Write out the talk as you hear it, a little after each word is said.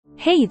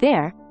Hey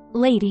there,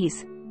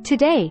 ladies.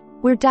 Today,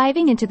 we're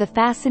diving into the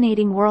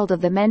fascinating world of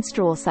the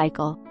menstrual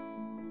cycle.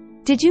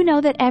 Did you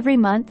know that every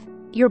month,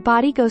 your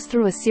body goes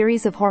through a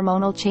series of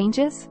hormonal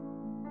changes?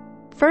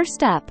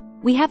 First up,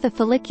 we have the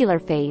follicular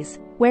phase,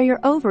 where your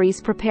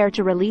ovaries prepare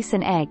to release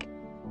an egg.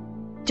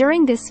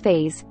 During this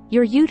phase,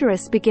 your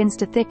uterus begins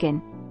to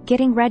thicken,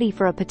 getting ready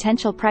for a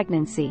potential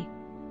pregnancy.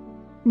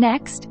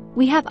 Next,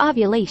 we have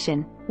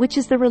ovulation, which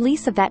is the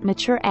release of that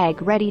mature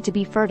egg ready to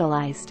be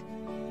fertilized.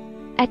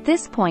 At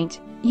this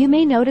point, you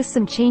may notice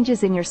some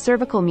changes in your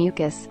cervical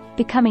mucus,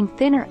 becoming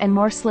thinner and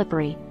more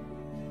slippery.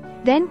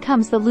 Then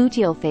comes the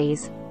luteal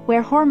phase,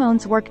 where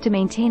hormones work to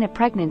maintain a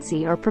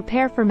pregnancy or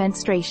prepare for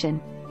menstruation.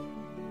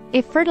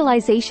 If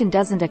fertilization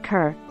doesn't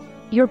occur,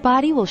 your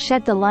body will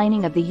shed the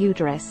lining of the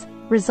uterus,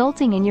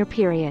 resulting in your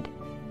period.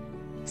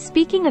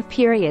 Speaking of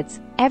periods,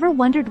 ever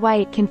wondered why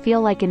it can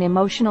feel like an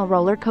emotional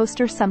roller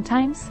coaster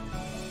sometimes?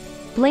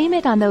 Blame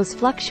it on those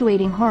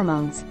fluctuating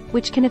hormones,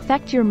 which can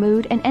affect your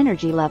mood and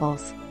energy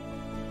levels.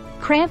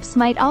 Cramps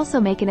might also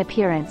make an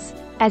appearance,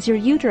 as your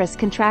uterus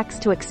contracts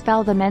to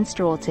expel the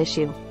menstrual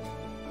tissue.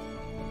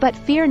 But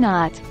fear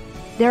not.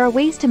 There are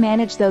ways to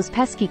manage those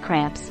pesky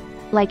cramps,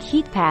 like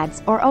heat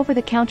pads or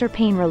over-the-counter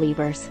pain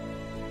relievers.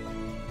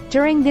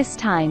 During this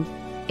time,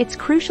 it's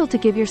crucial to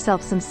give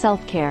yourself some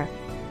self-care,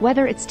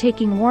 whether it's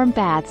taking warm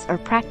baths or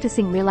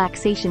practicing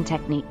relaxation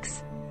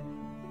techniques.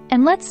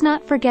 And let's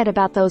not forget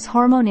about those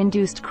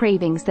hormone-induced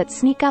cravings that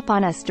sneak up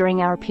on us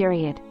during our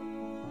period.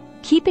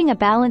 Keeping a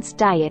balanced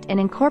diet and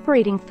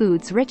incorporating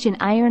foods rich in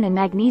iron and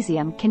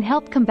magnesium can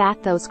help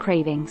combat those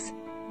cravings.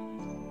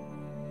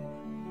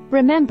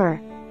 Remember,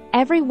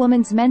 every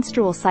woman's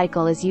menstrual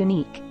cycle is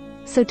unique,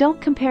 so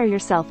don't compare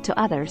yourself to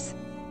others.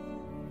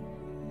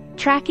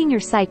 Tracking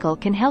your cycle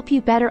can help you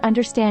better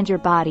understand your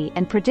body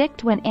and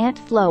predict when Aunt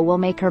Flo will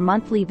make her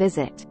monthly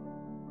visit.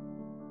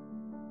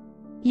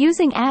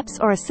 Using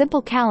apps or a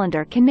simple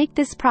calendar can make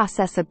this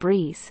process a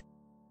breeze.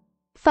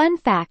 Fun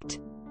fact: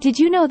 did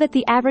you know that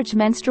the average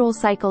menstrual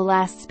cycle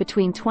lasts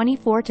between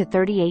 24 to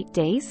 38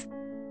 days?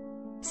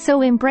 So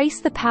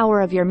embrace the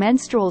power of your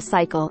menstrual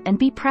cycle and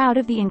be proud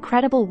of the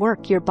incredible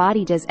work your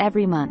body does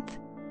every month.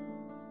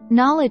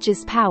 Knowledge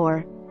is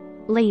power,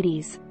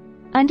 ladies.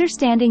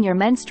 Understanding your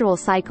menstrual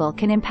cycle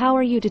can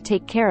empower you to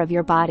take care of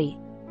your body.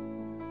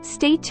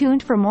 Stay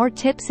tuned for more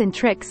tips and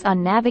tricks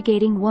on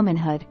navigating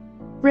womanhood.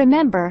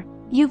 Remember,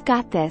 you've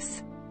got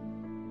this.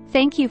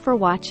 Thank you for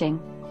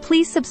watching.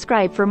 Please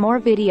subscribe for more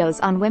videos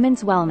on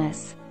women's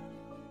wellness.